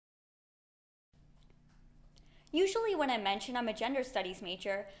Usually when I mention I'm a gender studies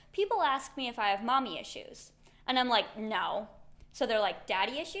major, people ask me if I have mommy issues. And I'm like, no. So they're like,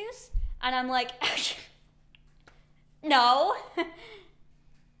 daddy issues? And I'm like, no.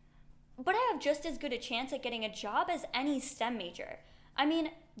 But I have just as good a chance at getting a job as any STEM major. I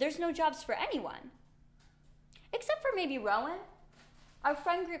mean, there's no jobs for anyone. Except for maybe Rowan, our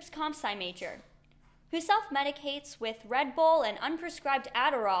friend group's comp sci major, who self-medicates with Red Bull and unprescribed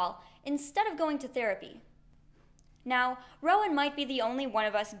Adderall instead of going to therapy. Now, Rowan might be the only one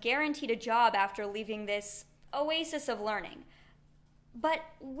of us guaranteed a job after leaving this oasis of learning. But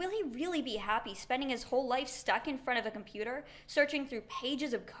will he really be happy spending his whole life stuck in front of a computer, searching through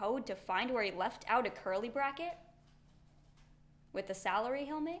pages of code to find where he left out a curly bracket? With the salary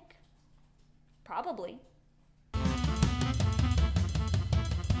he'll make? Probably.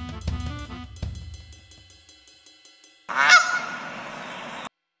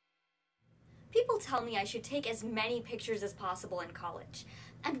 People tell me I should take as many pictures as possible in college.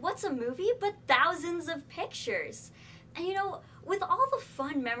 And what's a movie but thousands of pictures? And you know, with all the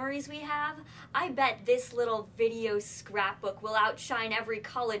fun memories we have, I bet this little video scrapbook will outshine every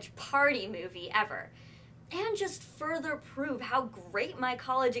college party movie ever. And just further prove how great my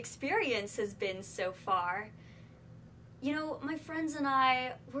college experience has been so far. You know, my friends and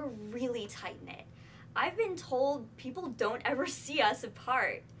I, we're really tight-knit. I've been told people don't ever see us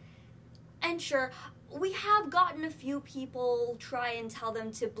apart. And sure, we have gotten a few people try and tell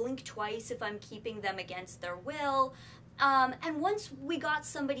them to blink twice if I'm keeping them against their will. And once we got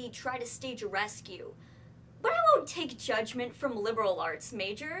somebody try to stage a rescue. But I won't take judgment from liberal arts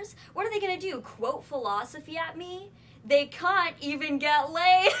majors. What are they gonna do, quote philosophy at me? They can't even get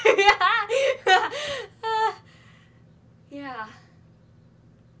laid. Yeah.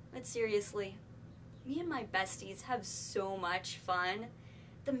 But seriously, me and my besties have so much fun.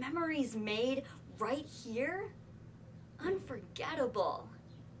 The memories made right here, unforgettable.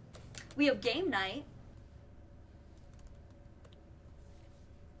 We have game night.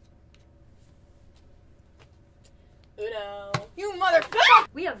 Uno. You motherfucker!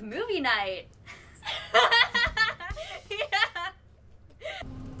 We have movie night. Yeah.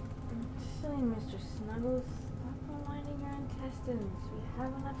 Silly Mr. Snuggles, stop unwinding your intestines. We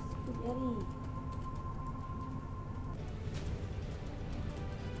have enough spaghetti.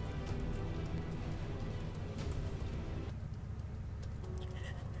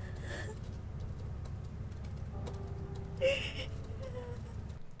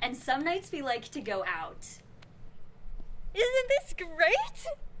 And some nights we like to go out. Isn't this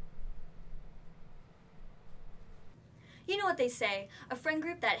great? You know what they say, a friend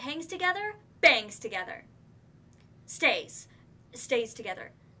group that hangs together, bangs together. Stays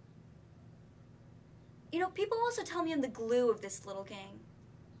together. You know, people also tell me I'm the glue of this little gang.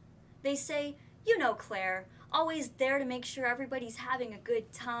 They say, you know Claire, always there to make sure everybody's having a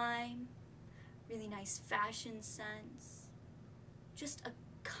good time. Really nice fashion sense. Just a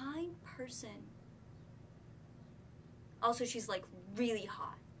kind person. Also, she's like really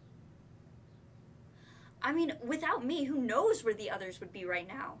hot. I mean, without me, who knows where the others would be right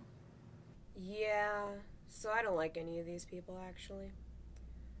now? Yeah, so I don't like any of these people, actually.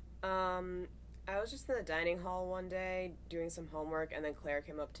 I was just in the dining hall one day doing some homework, and then Claire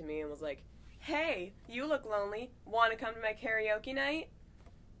came up to me and was like, "Hey, you look lonely. Want to come to my karaoke night?"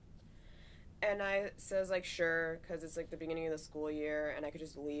 And I says, like, sure, because it's, like, the beginning of the school year, and I could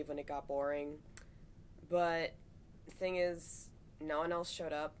just leave when it got boring. But the thing is, no one else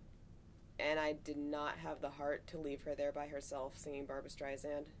showed up, and I did not have the heart to leave her there by herself singing Barbra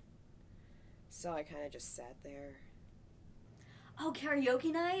Streisand. So I kind of just sat there. Oh,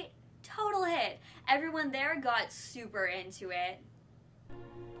 karaoke night? Total hit. Everyone there got super into it.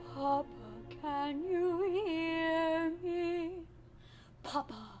 Papa, can you hear me?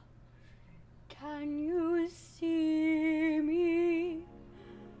 Papa, can you see me?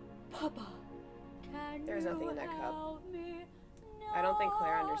 Papa, can There's you nothing in that cup. help me? I don't think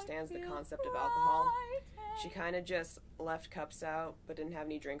Claire understands the Not concept of to alcohol. cry. She kind of just left cups out, but didn't have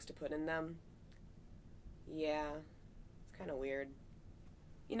any drinks to put in them. Yeah, it's kind of weird.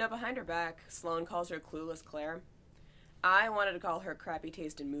 You know, behind her back, Sloane calls her clueless Claire. I wanted to call her crappy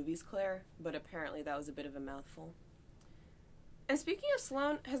taste in movies Claire, but apparently that was a bit of a mouthful. And speaking of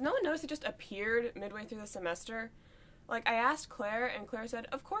Sloane, has no one noticed it just appeared midway through the semester? Like, I asked Claire, and Claire said,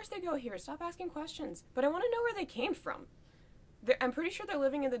 "Of course they go here, stop asking questions. But I want to know where they came from." I'm pretty sure they're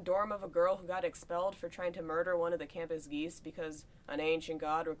living in the dorm of a girl who got expelled for trying to murder one of the campus geese because an ancient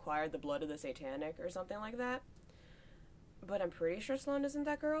god required the blood of the satanic or something like that. But I'm pretty sure Sloane isn't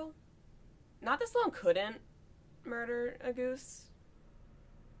that girl. Not that Sloane couldn't murder a goose.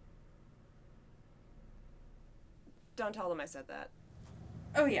 Don't tell them I said that.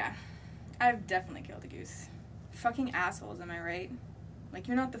 Oh yeah, I've definitely killed a goose. Fucking assholes, am I right? Like,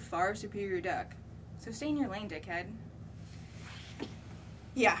 you're not the far superior duck. So stay in your lane, dickhead.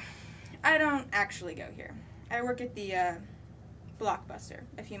 Yeah, I don't actually go here. I work at the, Blockbuster,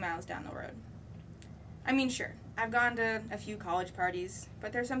 a few miles down the road. I mean, sure, I've gone to a few college parties,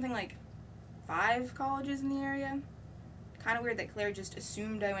 but there's something like 5 colleges in the area. Kind of weird that Claire just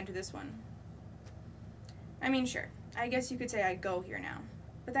assumed I went to this one. I mean, sure, I guess you could say I go here now,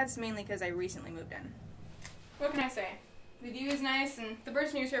 but that's mainly because I recently moved in. What can I say? The view is nice, and the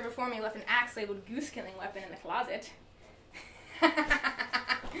person who was here before me left an axe-labeled goose-killing weapon in the closet.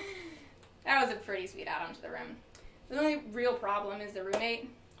 That was a pretty sweet add-on to the room. The only real problem is the roommate.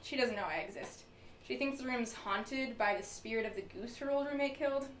 She doesn't know I exist. She thinks the room's haunted by the spirit of the goose her old roommate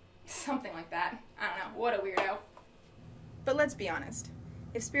killed. Something like that. I don't know. What a weirdo. But let's be honest.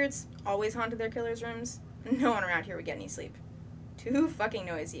 If spirits always haunted their killers' rooms, no one around here would get any sleep. Too fucking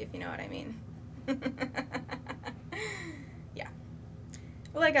noisy, if you know what I mean. Yeah.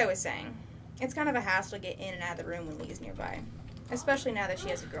 Well, like I was saying, it's kind of a hassle to get in and out of the room when Lee's nearby. Especially now that she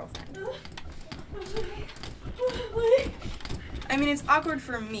has a girlfriend. I mean, it's awkward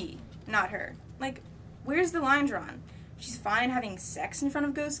for me, not her. Like, where's the line drawn? She's fine having sex in front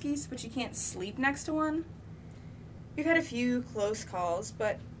of ghost geese, but she can't sleep next to one? We've had a few close calls,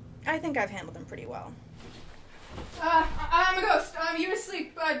 but I think I've handled them pretty well. I'm a ghost. You're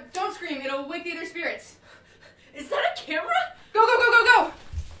asleep. Don't scream. It'll wake the other spirits. Is that a camera? Go, go, go, go, go!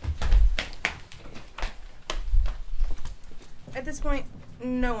 At this point,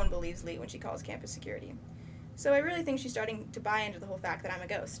 no one believes Lee when she calls campus security. So I really think she's starting to buy into the whole fact that I'm a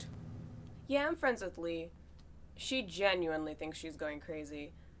ghost. Yeah, I'm friends with Lee. She genuinely thinks she's going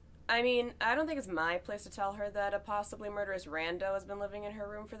crazy. I mean, I don't think it's my place to tell her that a possibly murderous rando has been living in her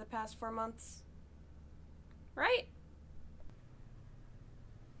room for the past 4 months. Right?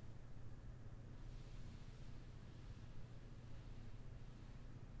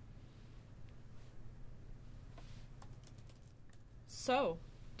 So,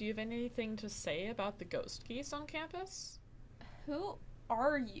 do you have anything to say about the ghost geese on campus? Who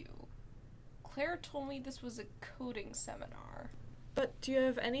are you? Claire told me this was a coding seminar. But do you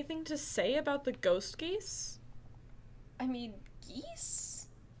have anything to say about the ghost geese? I mean, geese?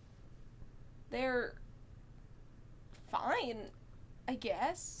 They're fine, I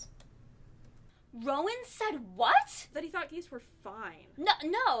guess. Rowan said what? That he thought geese were fine.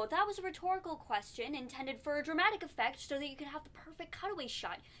 No, that was a rhetorical question intended for a dramatic effect so that you could have the perfect cutaway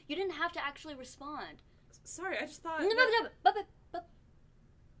shot. You didn't have to actually respond. Sorry, I just thought... But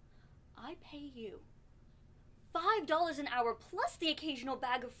I pay you $5 an hour plus the occasional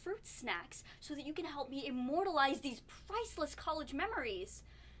bag of fruit snacks so that you can help me immortalize these priceless college memories.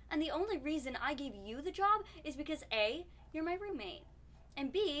 And the only reason I gave you the job is because A, you're my roommate,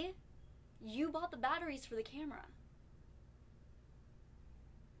 and B, you bought the batteries for the camera.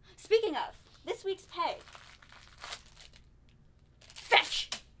 Speaking of, this week's pay. Fetch!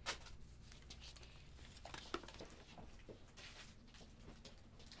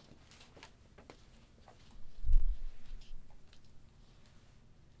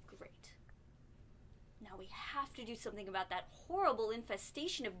 Great. Now we have to do something about that horrible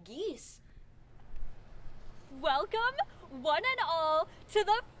infestation of geese. Welcome, one and all, to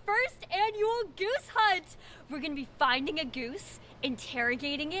the first annual goose hunt. We're gonna be finding a goose,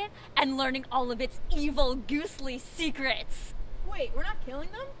 interrogating it, and learning all of its evil goosely secrets. Wait, we're not killing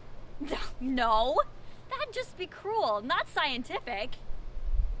them? No, that'd just be cruel, not scientific.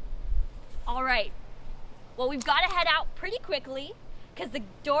 All right, well, we've gotta head out pretty quickly because the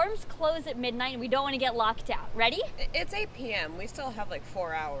dorms close at midnight and we don't want to get locked out. Ready? It's 8 p.m. We still have like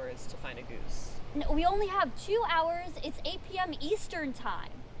 4 hours to find a goose. No, we only have 2 hours. It's 8 p.m. Eastern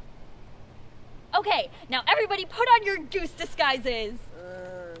time. Okay, now everybody put on your goose disguises.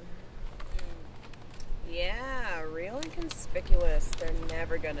 Yeah, real inconspicuous. They're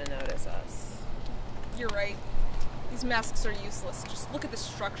never gonna notice us. You're right. These masks are useless. Just look at the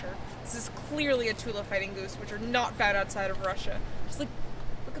structure. This is clearly a Tula fighting goose, which are not found outside of Russia. Just look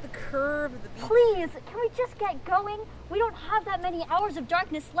at the curve of the beak. Please, can we just get going? We don't have that many hours of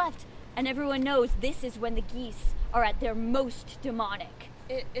darkness left. And everyone knows this is when the geese are at their most demonic.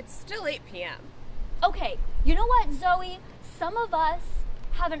 It's still 8 p.m. Okay, you know what, Zoe? Some of us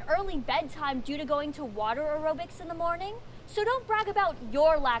have an early bedtime due to going to water aerobics in the morning, so don't brag about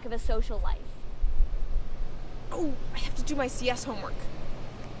your lack of a social life. Oh, I have to do my CS homework.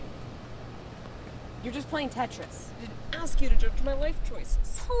 You're just playing Tetris. I didn't ask you to judge my life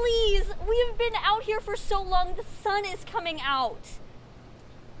choices. Please, we have been out here for so long, the sun is coming out.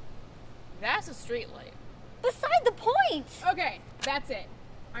 That's a straight light. beside the point. Okay, that's it.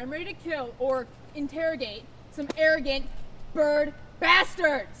 I'm ready to kill or interrogate some arrogant bird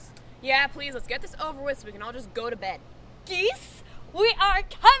bastards. Yeah, please, let's get this over with so we can all just go to bed. Geese, we are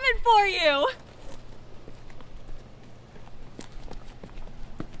coming for you.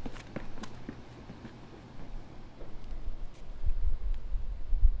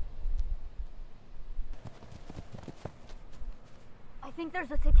 I think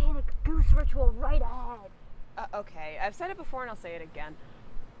there's a satanic goose ritual right ahead. Okay, I've said it before and I'll say it again.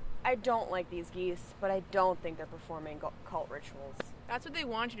 I don't like these geese, but I don't think they're performing cult rituals. That's what they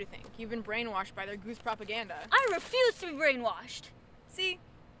want you to think. You've been brainwashed by their goose propaganda. I refuse to be brainwashed. See?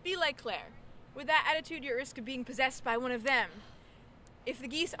 Be like Claire. With that attitude, you're at risk of being possessed by one of them. If the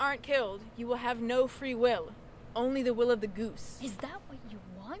geese aren't killed, you will have no free will. Only the will of the goose. Is that what you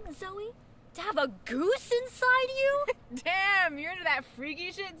want, Zoe? To have a goose inside you? Damn, you're into that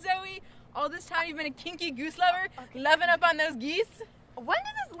freaky shit, Zoe? All this time you've been a kinky goose lover? Loving up on those geese? When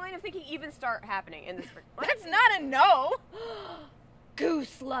did this line of thinking even start happening in this? That's not a no.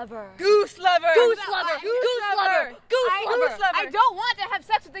 Goose lover. Goose lover. Goose lover. Goose lover. Goose lover. I don't want to have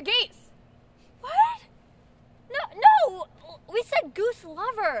sex with the geese. What? No. We said goose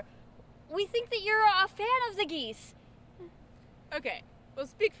lover. We think that you're a fan of the geese. Okay, well,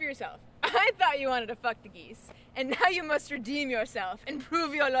 speak for yourself. I thought you wanted to fuck the geese, and now you must redeem yourself and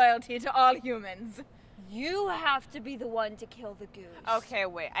prove your loyalty to all humans. You have to be the one to kill the goose. Okay,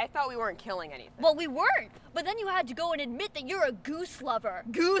 wait. I thought we weren't killing anything. Well, we weren't, but then you had to go and admit that you're a goose lover.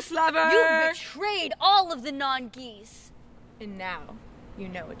 Goose lover! You betrayed all of the non-geese. And now, you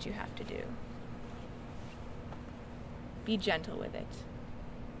know what you have to do. Be gentle with it.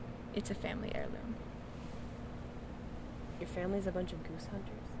 It's a family heirloom. Your family's a bunch of goose hunters?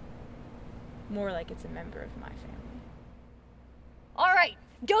 More like it's a member of my family. All right,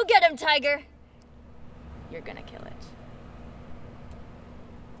 go get him, Tiger. You're gonna kill it.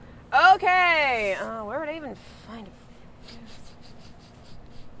 Okay! Where would I even find it?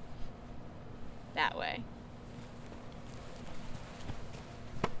 That way.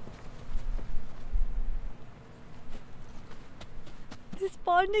 This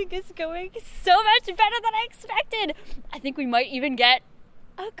bonding is going so much better than I expected. I think we might even get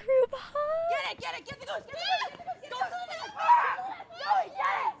a group hug. Get it! Get the goose! Get the goose! Go to the Zoe,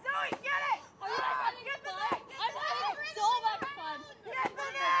 get it! Zoe, get it! Are you guys having fun? I'm having so much fun. This Get is one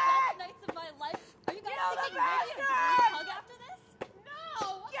of the the best nights of my life. Are you guys thinking maybe a group hug after this?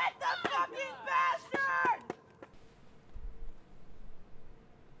 No! Get the fucking bastard!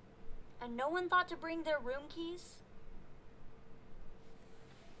 And no one thought to bring their room keys?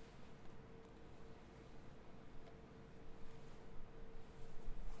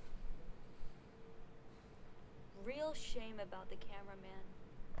 Real shame about the cameraman.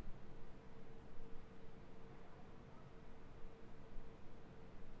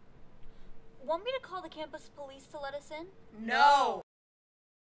 Want me to call the campus police to let us in? No!